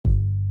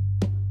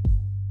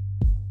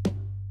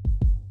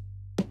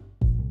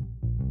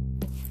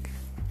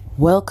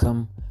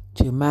Welcome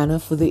to Manna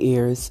for the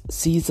Ears,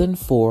 Season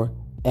 4,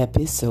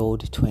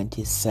 Episode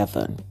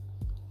 27.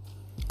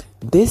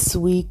 This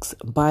week's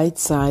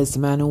bite-sized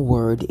manna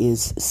word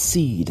is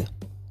seed.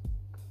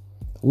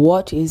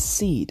 What is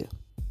seed?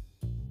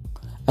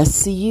 A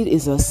seed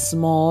is a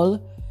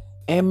small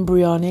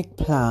embryonic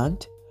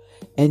plant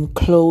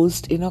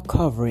enclosed in a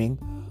covering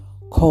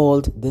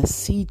called the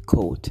seed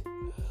coat,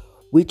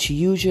 which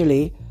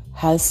usually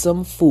has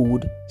some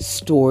food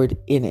stored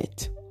in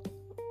it.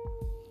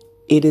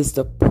 It is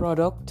the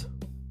product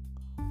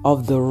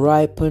of the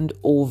ripened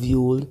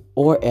ovule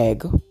or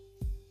egg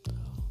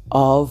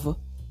of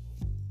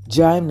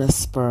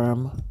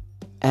gymnosperm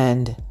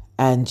and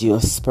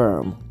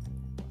angiosperm.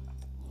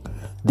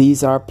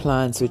 These are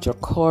plants which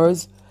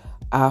occurs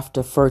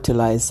after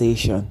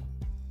fertilization.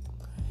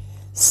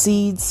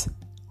 Seeds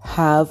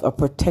have a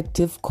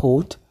protective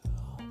coat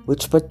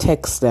which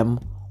protects them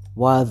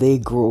while they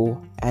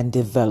grow and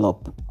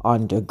develop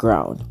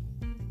underground.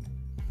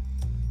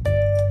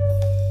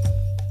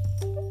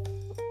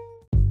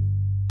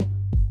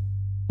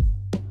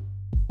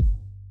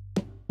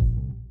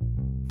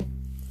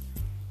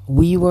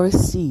 We were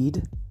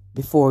seed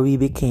before we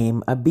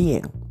became a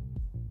being.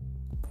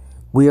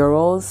 We are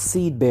all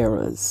seed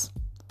bearers.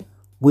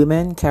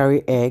 Women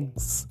carry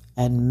eggs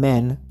and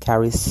men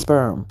carry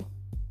sperm.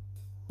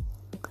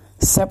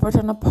 Separate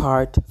and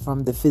apart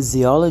from the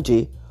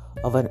physiology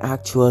of an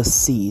actual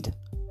seed,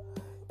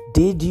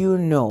 did you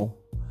know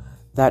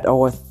that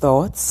our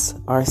thoughts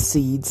are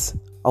seeds,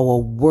 our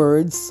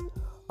words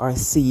are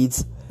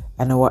seeds,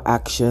 and our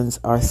actions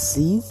are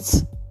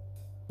seeds?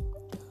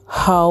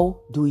 How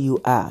do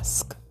you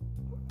ask?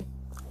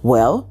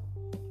 Well,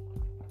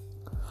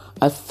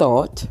 a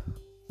thought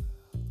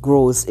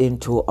grows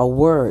into a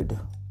word,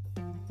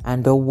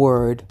 and a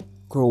word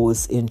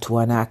grows into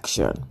an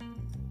action.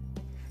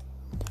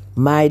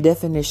 My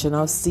definition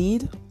of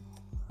seed: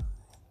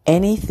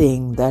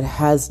 anything that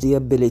has the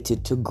ability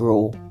to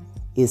grow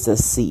is a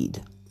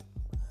seed.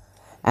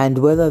 And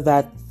whether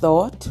that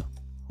thought,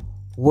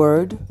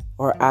 word,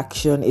 or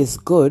action is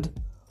good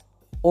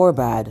or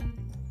bad,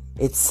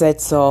 it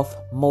sets off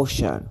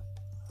motion.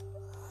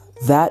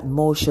 That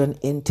motion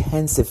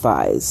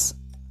intensifies,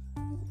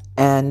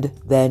 and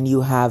then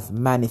you have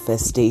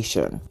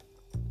manifestation.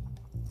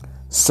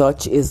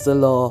 Such is the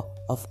law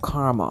of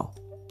karma.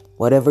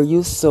 Whatever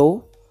you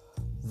sow,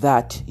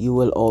 that you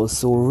will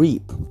also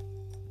reap.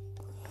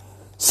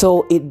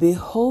 So it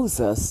behoves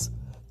us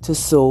to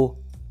sow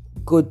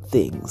good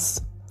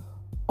things,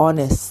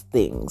 honest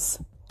things,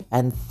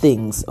 and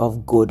things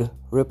of good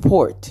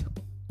report.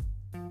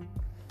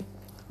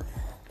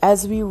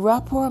 As we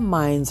wrap our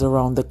minds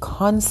around the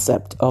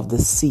concept of the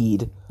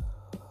seed,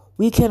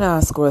 we can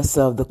ask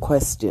ourselves the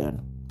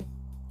question: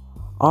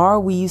 are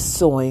we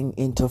sowing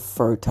into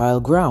fertile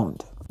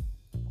ground?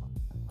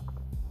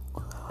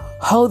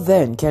 How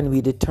then can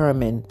we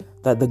determine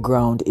that the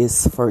ground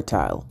is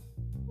fertile?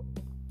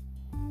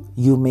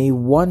 You may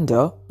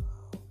wonder,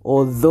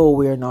 although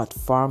we are not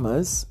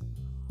farmers,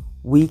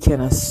 we can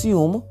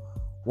assume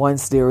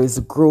once there is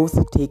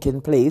growth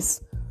taking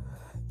place,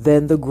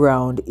 then the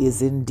ground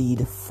is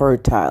indeed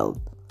fertile.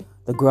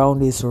 The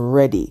ground is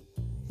ready.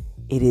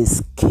 It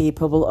is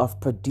capable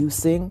of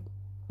producing,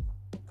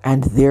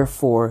 and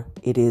therefore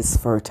it is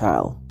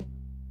fertile.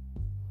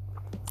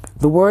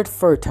 The word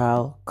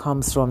fertile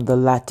comes from the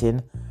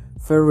Latin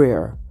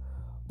ferere,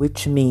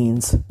 which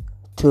means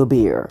to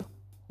bear.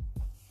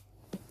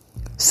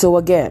 So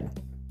again,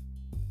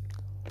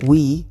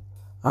 we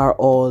are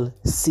all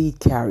seed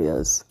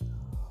carriers,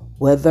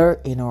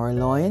 whether in our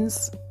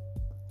loins,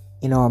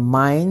 in our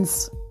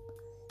minds,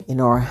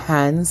 in our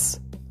hands,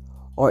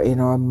 or in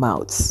our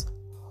mouths.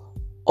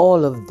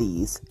 All of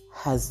these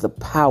has the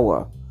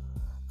power,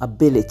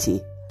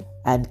 ability,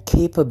 and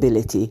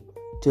capability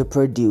to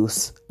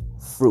produce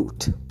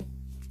fruit.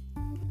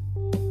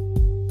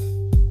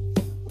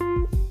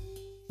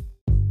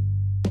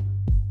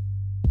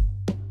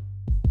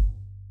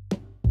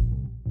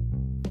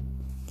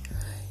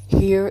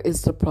 Here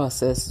is the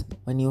process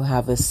when you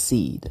have a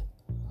seed,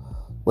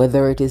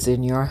 whether it is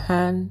in your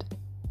hand,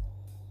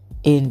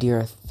 in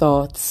your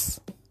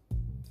thoughts,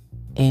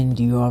 in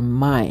your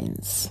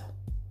minds,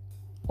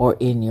 or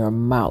in your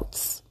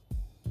mouths.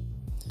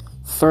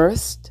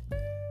 First,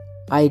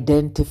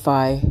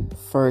 identify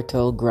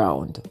fertile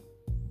ground.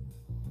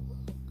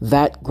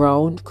 That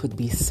ground could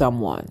be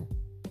someone.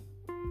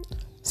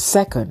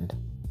 Second,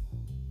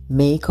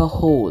 make a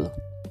hole.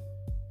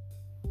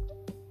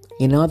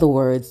 In other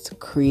words,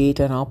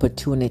 create an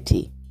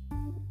opportunity.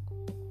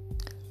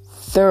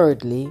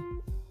 Thirdly,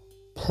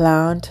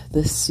 plant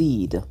the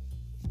seed.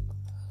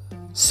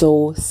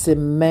 So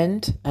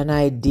cement an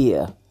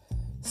idea.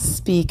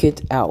 Speak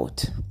it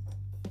out.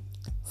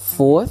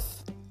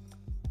 Fourth,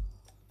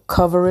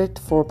 cover it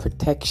for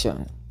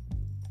protection.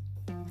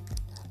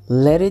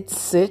 Let it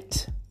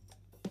sit.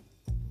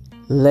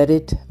 Let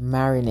it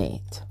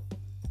marinate.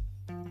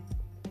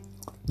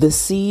 The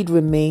seed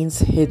remains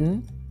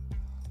hidden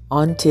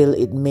until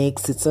it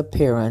makes its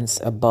appearance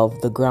above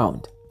the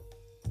ground.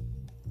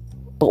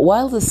 But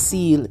while the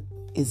seed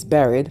is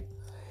buried,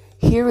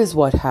 here is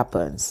what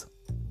happens.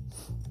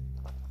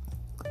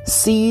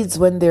 Seeds,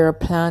 when they are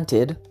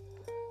planted,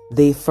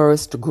 they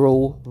first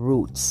grow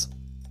roots.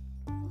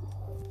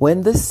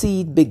 When the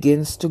seed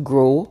begins to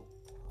grow,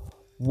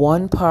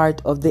 one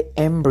part of the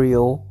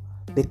embryo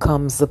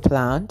becomes the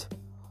plant,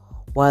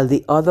 while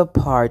the other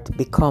part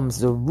becomes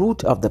the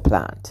root of the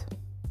plant.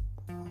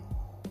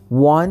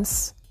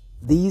 Once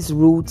these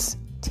roots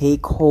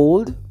take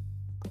hold,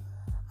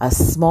 a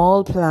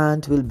small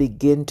plant will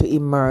begin to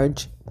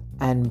emerge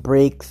and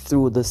break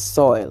through the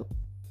soil.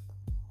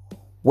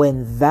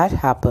 When that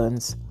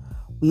happens,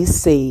 we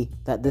say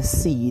that the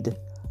seed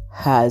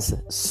has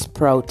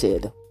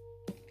sprouted.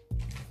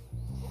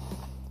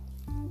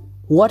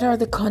 What are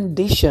the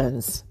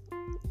conditions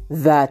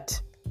that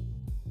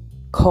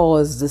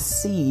cause the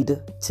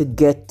seed to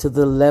get to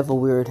the level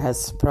where it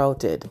has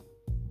sprouted?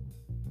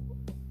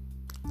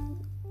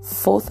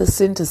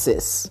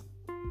 Photosynthesis.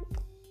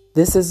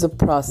 This is the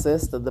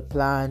process that the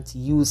plant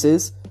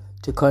uses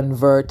to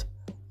convert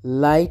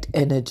light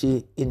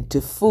energy into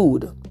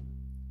food.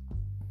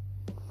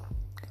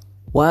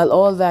 While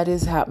all that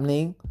is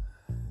happening,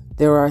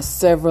 there are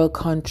several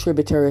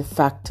contributory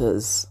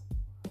factors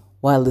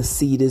while the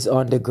seed is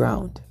on the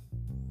ground.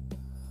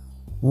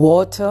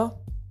 Water,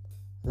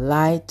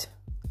 light,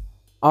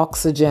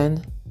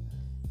 oxygen,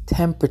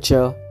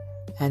 temperature,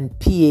 and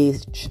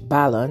pH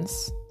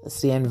balance,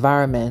 that's the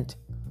environment,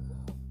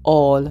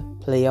 all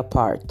play a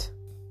part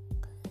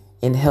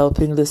in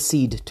helping the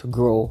seed to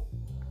grow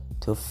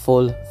to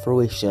full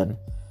fruition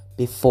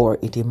before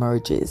it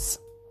emerges.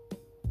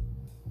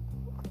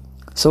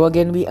 So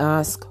again, we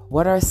ask,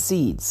 what are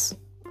seeds?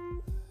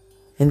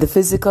 In the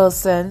physical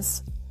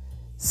sense,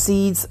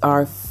 seeds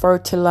are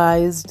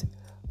fertilized,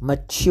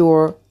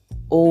 mature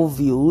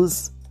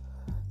ovules,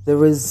 the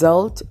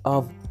result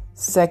of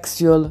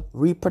sexual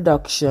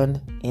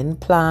reproduction in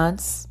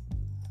plants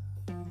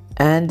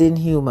and in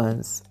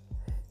humans.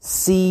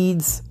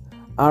 Seeds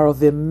are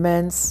of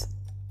immense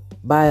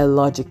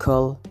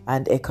biological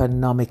and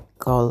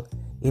economical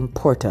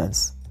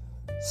importance.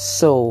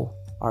 So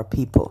are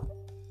people.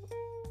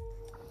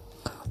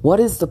 What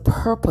is the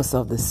purpose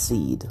of the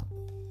seed?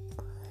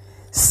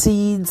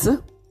 Seeds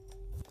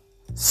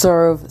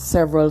serve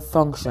several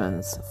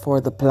functions for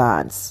the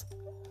plants.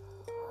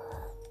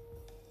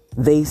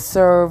 They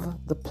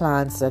serve the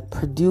plants that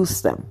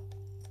produce them.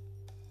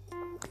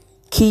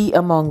 Key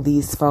among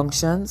these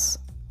functions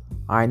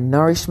are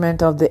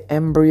nourishment of the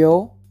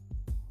embryo,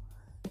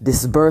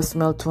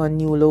 disbursement to a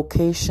new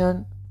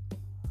location,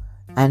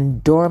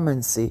 and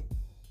dormancy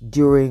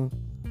during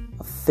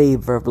a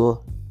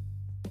favorable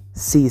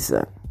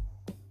season.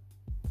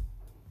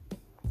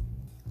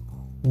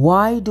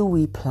 Why do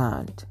we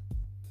plant?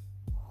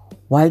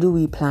 Why do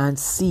we plant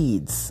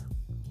seeds?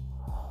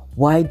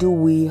 Why do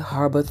we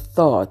harbor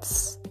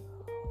thoughts?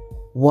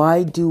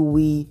 Why do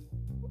we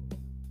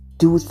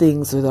do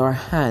things with our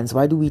hands?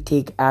 Why do we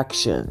take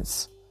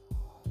actions?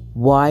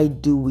 Why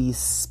do we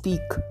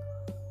speak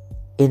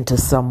into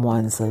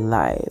someone's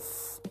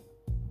life?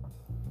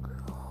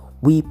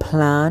 We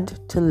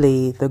planned to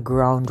lay the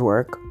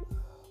groundwork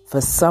for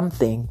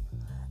something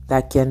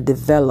that can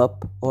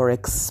develop or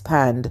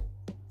expand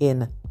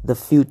in the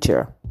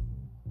future.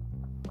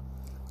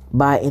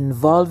 By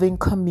involving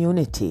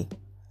community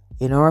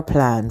in our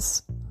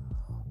plans,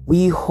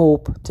 we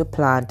hope to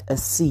plant a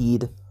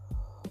seed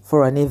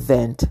for an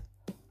event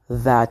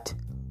that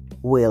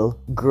will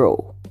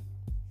grow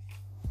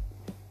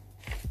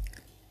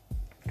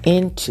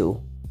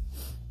into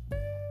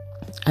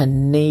a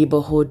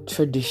neighborhood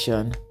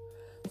tradition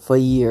for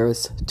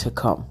years to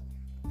come.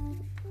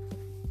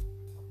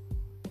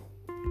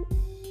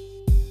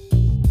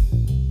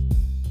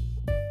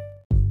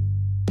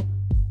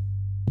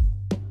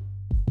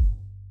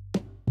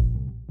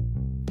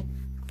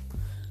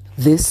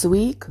 This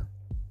week,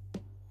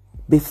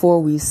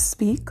 before we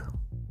speak,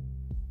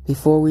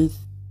 before we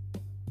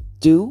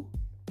do,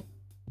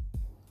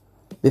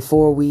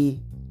 before we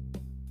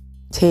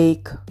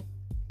take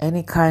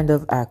any kind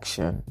of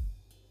action,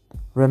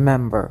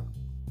 remember,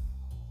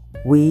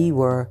 we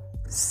were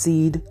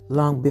seed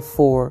long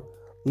before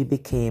we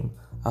became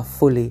a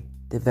fully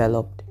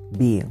developed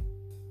being.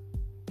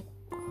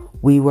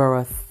 We were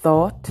a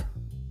thought,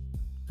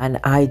 an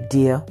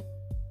idea,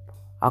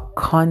 a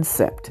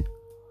concept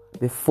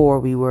before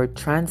we were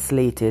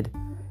translated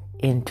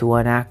into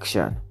an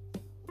action.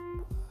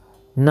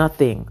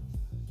 Nothing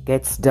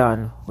gets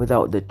done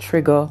without the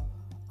trigger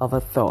of a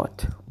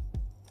thought.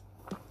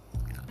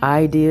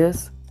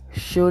 Ideas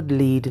should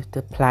lead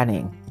to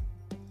planning.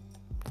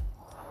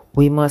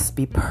 We must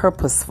be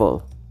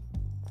purposeful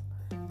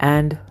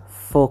and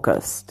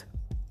focused.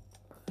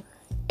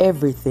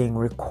 Everything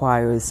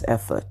requires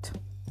effort.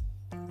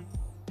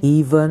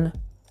 Even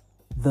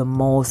the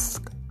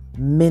most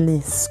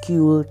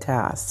minuscule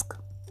task,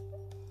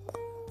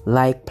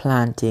 like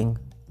planting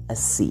a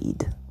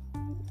seed.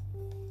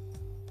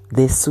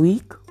 This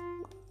week,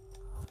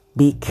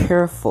 be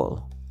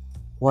careful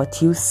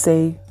what you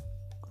say,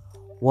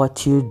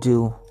 what you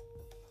do,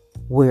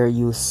 where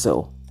you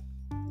sow.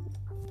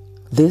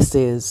 This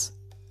is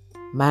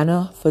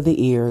Manna for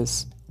the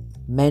Ears,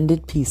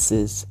 Mended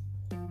Pieces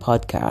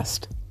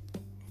podcast.